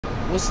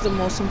What's the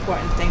most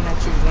important thing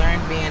that you've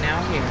learned being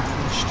out here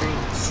on the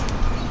streets?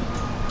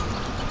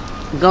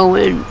 Go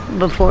in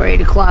before 8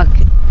 o'clock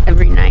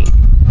every night.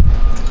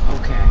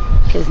 Okay.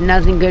 Because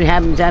nothing good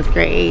happens after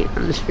 8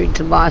 on the streets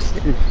of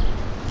Boston.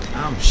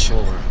 I'm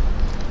sure.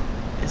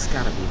 It's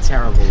gotta be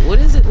terrible. What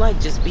is it like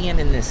just being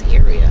in this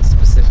area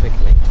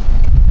specifically?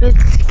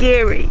 It's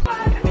scary.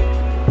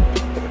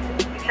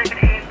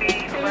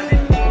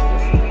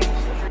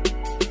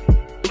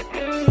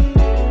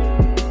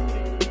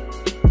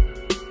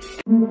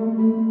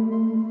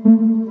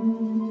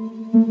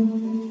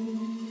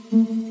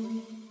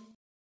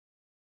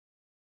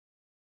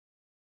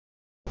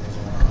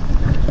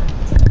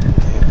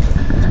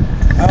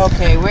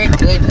 Okay, we're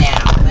good now.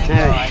 Thank All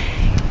God. right.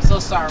 So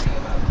sorry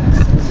about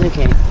that. It's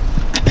okay.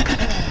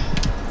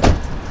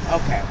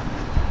 Okay.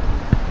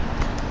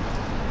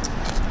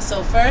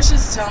 So first,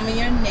 just tell me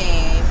your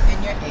name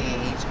and your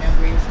age and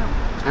where you're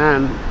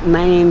from.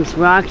 My name's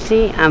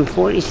Roxy. I'm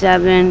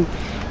 47,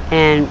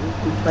 and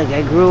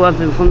I grew up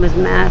in Plymouth,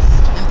 Mass.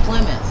 In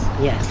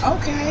Plymouth? Yes.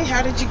 Okay.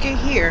 How did you get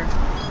here?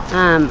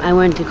 I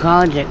went to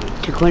college at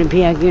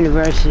Quinnipiac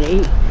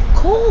University.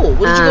 Cool.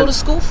 What did you go to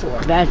school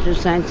for? Bachelor of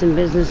Science in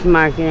Business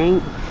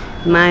Marketing,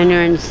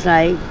 minor in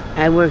Psych.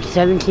 I worked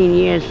 17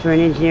 years for an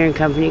engineering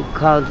company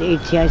called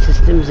ATI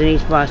Systems in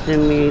East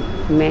Boston. We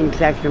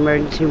manufacture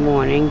emergency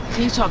warning.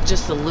 Can you talk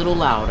just a little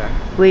louder?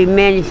 We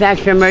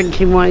manufacture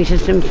emergency warning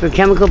systems for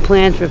chemical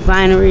plants,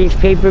 refineries,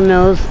 paper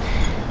mills,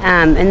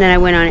 and then I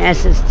went on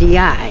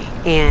SSDI.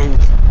 And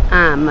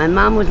my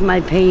mom was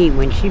my payee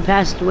when she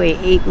passed away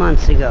 8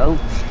 months ago.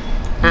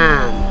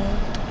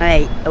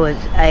 I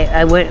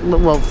went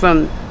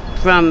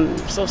from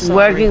So sorry.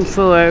 working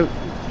for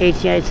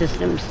ATI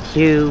Systems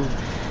to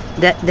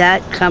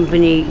that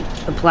company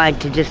applied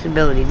to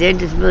disability. Their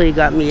disability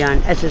got me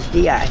on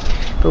SSDI,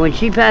 but when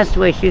she passed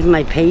away, she was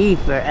my payee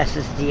for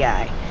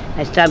SSDI.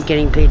 I stopped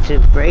getting paid,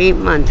 so for 8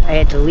 months I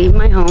had to leave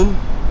my home,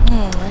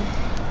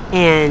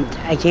 and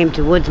I came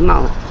to Woods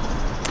Mullen,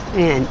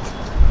 and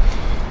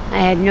I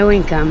had no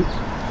income.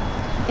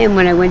 And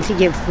when I went to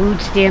get food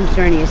stamps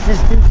or any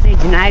assistance, they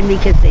denied me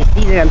because they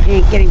see that I'm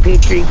getting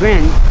paid 3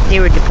 grand. They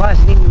were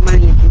depositing the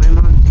money into my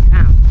mom's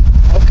account.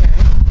 Okay.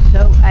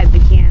 So I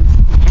began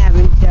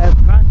having to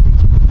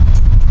prostitute.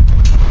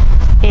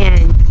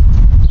 And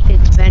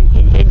it's been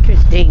an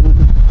interesting,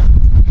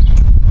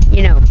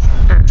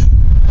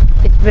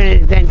 it's been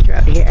an adventure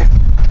out here.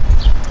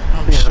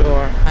 I'm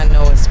sure. I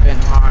know it's been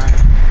hard.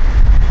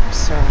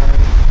 Sorry.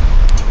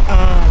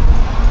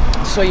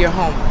 So you're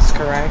homeless,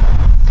 correct?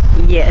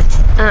 Yes.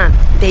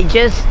 They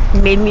just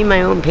made me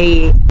my own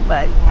payee,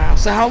 but Wow.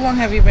 So how long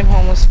have you been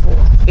homeless for?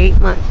 8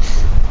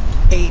 months.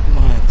 8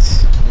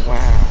 months.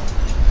 Wow.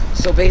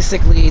 So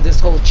basically, this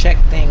whole check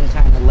thing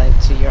kind of led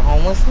to your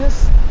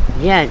homelessness?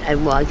 Yeah,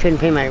 I couldn't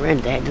pay my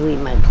rent. I had to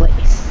leave my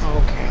place.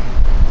 Okay.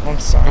 I'm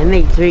sorry. I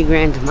make 3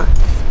 grand a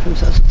month from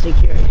Social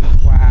Security.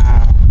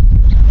 Wow.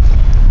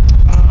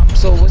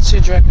 So what's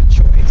your drug of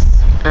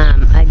choice?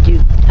 I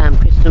do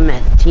crystal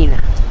meth,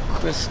 Tina.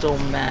 Crystal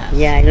meth.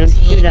 Yeah, I don't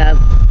shoot up.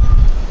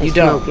 I You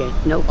don't? smoke it.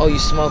 Nope. Oh, you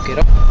smoke it.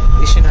 Oh, at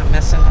least you're not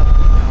messing up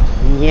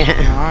your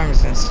Yeah.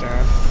 arms and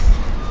stuff.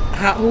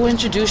 Who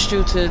introduced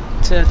you to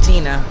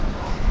Tina?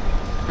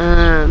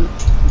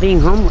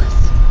 Being homeless.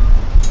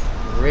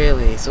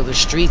 Really? So the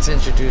streets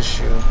introduced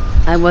you?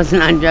 I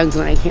wasn't on drugs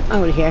when I came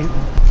out here.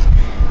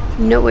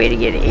 No way to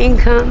get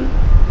income.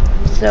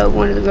 So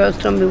one of the girls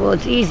told me, well,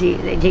 it's easy.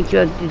 They take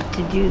you out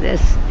to do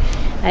this.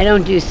 I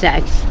don't do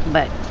sex,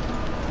 but,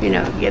 you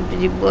have to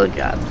do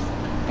blowjobs.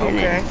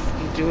 Okay.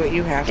 You do what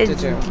you have to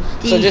It's do.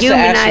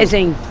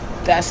 dehumanizing.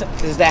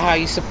 Is that how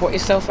you support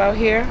yourself out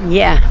here?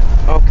 Yeah.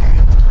 Okay.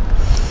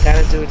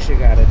 Gotta do what you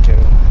gotta do.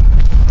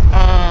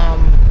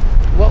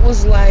 What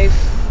was life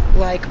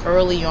like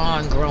early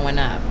on growing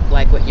up?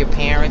 Like with your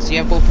parents? Do you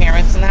have both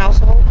parents in the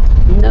household?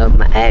 No,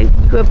 I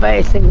grew up by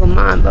a single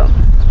mom, but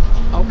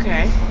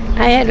Okay.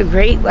 I had a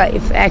great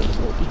life,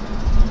 actually.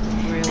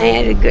 Really? I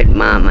had a good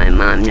mom. My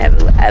mom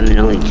I'm an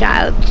only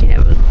child. She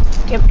never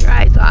kept her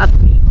eyes off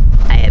me.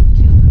 I have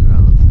 2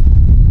 girls.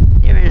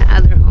 They're in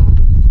other homes.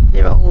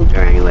 They're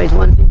older anyways.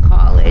 One's in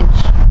college.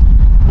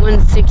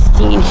 One's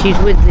 16. She's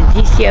with the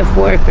DCF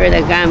worker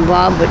that got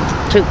involved but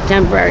took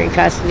temporary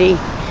custody.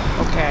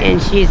 Okay.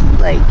 And she's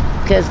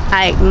because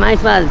my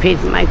father paid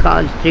for my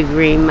college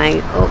degree.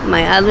 My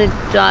other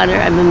daughter,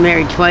 I've been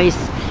married twice.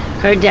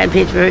 Her dad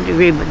paid for her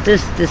degree, but the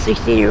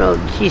 16-year-old,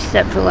 she's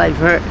set for life.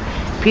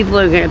 People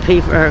are going to pay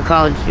for her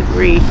college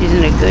degree. She's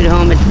in a good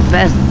home. It's the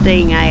best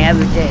thing I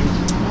ever did.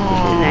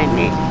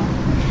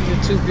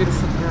 You're 2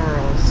 beautiful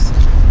girls.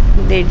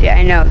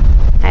 I know.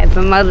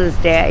 For Mother's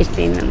Day, I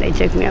seen them. They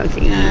took me out to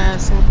eat.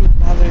 Yes, happy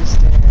Mother's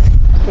Day.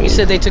 You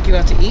said they took you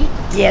out to eat?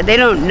 Yeah, they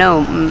don't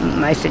know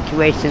my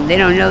situation. They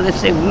don't know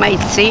this. They might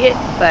see it,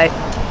 but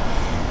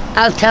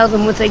I'll tell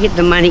them once I get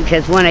the money,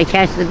 because when I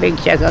cash the big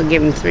check, I'll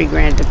give them 3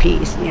 grand a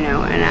piece,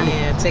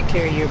 Yeah, take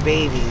care of your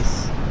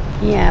babies.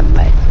 Yeah,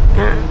 but,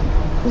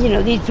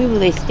 these people,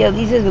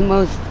 these are the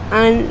most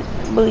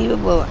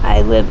unbelievable.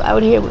 I live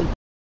out here with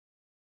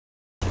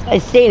I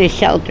stay in a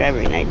shelter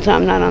every night, so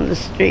I'm not on the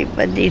street.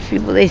 But these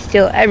people, they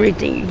steal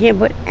everything. You can't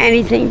put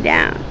anything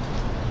down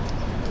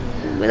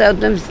without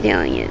them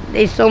stealing it.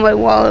 They stole my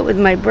wallet with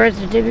my birth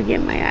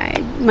certificate,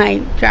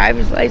 my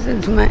driver's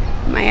license, my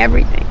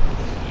everything.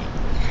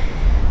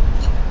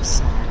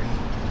 Sorry.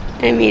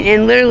 I mean,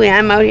 and literally,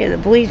 I'm out here. The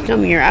police tell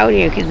me you're out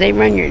here because they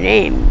run your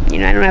name. You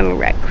know, I don't have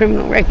a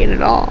criminal record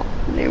at all.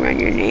 They run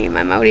your name.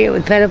 I'm out here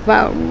with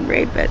pedophiles and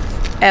rapists.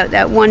 At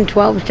that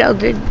 112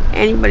 shelter,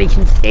 anybody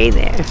can stay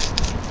there.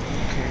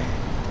 Okay.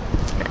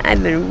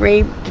 I've been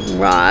raped,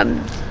 robbed,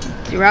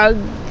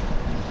 drugged.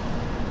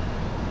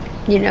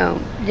 You know,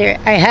 there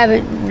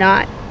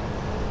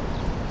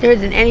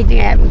isn't anything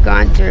I haven't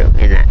gone through,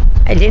 and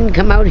I didn't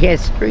come out here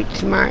street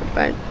smart,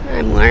 but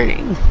I'm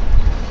learning.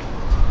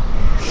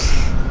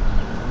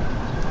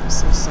 I'm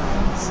so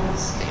sorry,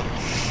 sis.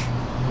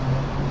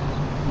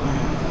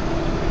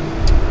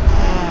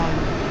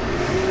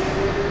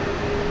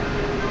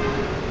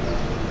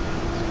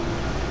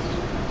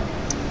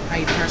 Are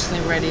you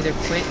personally ready to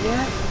quit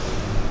yet?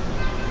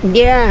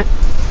 Yeah,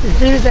 as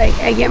soon as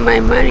I get my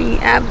money,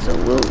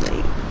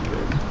 absolutely.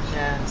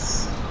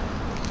 Yes.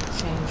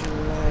 Change your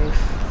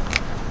life.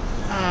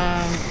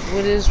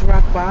 What is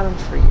rock bottom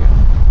for you?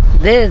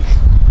 This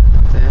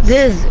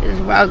is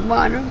rock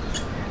bottom.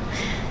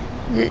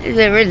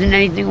 There isn't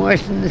anything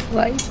worse in this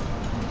life.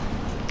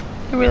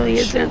 It really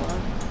isn't. Sure.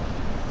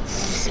 I'm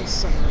so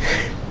sorry.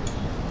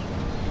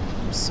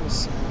 I'm so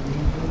sorry.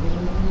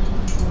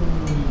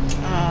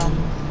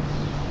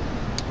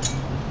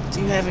 Do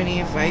you have any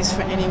advice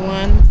for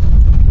anyone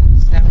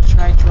who's never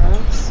tried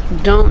drugs?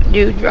 Don't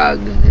do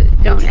drugs.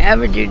 Don't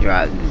ever do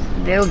drugs.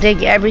 They'll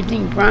take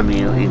everything from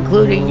you,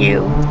 including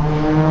you.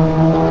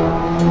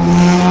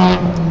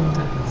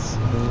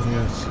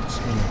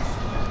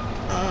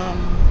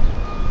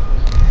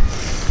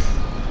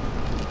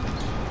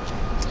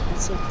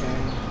 It's okay.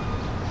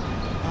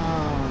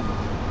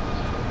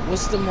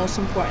 What's the most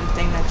important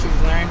thing that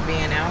you've learned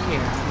being out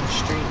here on the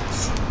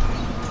streets?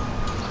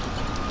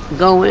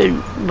 Go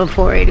in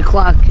before 8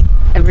 o'clock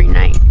every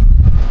night.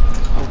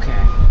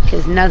 Okay.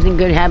 Because nothing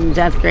good happens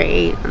after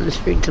 8 on the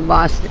streets of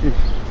Boston.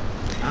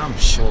 I'm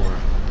sure.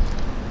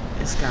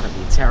 It's gotta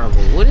be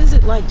terrible. What is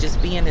it like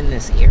just being in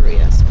this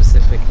area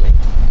specifically?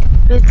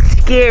 It's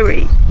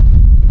scary.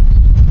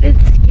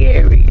 It's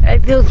scary. I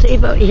feel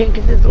safe out here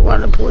because there's a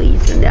lot of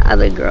police and the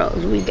other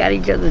girls. We got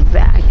each other's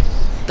backs.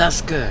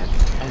 That's good.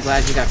 I'm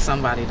glad you got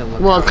somebody to look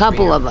Well, out a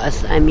couple for you. of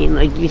us. I mean,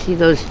 like, you see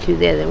those two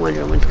there, they're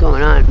wondering what's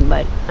going on.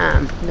 But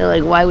they're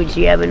like, why would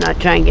she ever not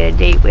try and get a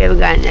date? We haven't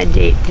gotten a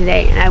date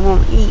today, and I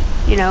won't eat.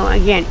 You know, I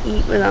can't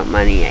eat without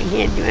money. I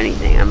can't do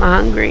anything. I'm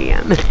hungry.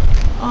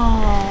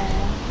 Oh.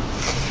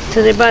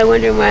 So they're probably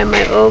wondering why am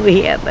I over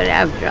here, but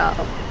after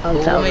all, I'll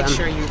Well, tell we'll them. make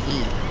sure you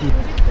eat.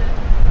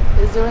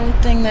 Is there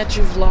anything that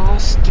you've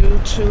lost due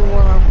to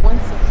one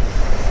second.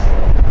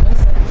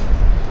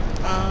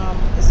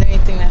 Is there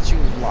anything that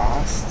you've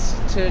lost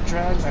to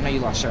drugs? I know you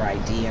lost your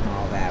ID and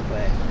all that,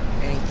 but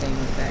anything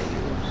that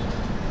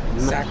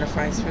you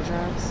sacrificed for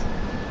drugs?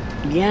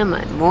 Yeah,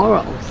 my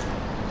morals.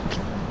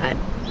 I'm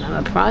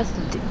a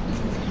prostitute.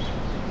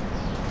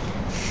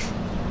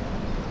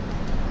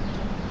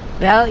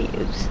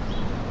 Values.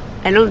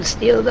 I don't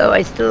steal, though.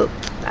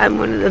 I'm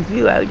one of the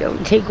few. I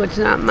don't take what's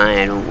not mine.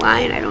 I don't lie,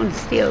 and I don't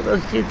steal.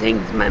 Those two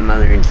things my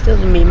mother instilled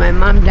in me. My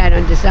mom died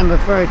on December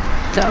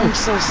 1st, so I'm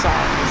so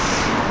sorry.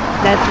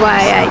 that's why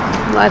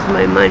I lost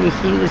my money.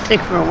 She was sick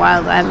for a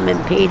while. I haven't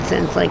been paid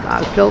since, like,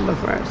 October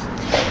 1st.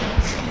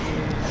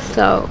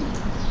 So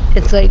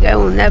it's like I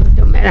will never,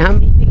 no matter how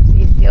many things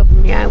you steal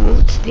from me, I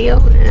won't steal,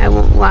 and I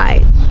won't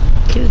lie.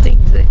 Two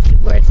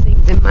worst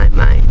things in my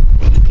mind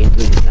that you can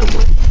do to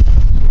someone.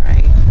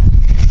 Right.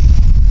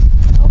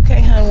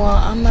 Okay, hon. Well,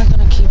 I'm not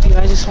gonna keep you.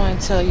 I just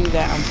want to tell you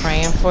that I'm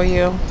praying for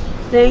you.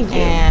 Thank you.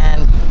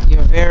 And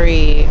you're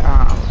very,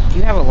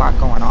 you have a lot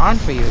going on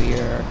for you.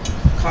 You're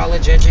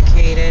college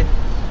educated,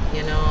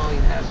 you know,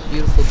 you have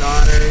beautiful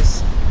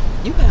daughters.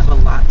 You have a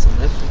lot to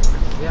live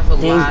for. You have a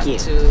lot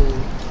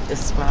to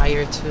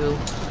aspire to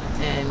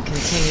and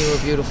continue a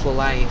beautiful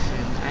life.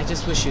 And I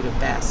just wish you the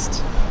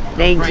best.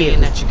 Thank I'm praying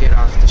you. that you get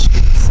off the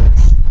streets,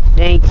 sis.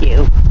 Thank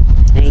you.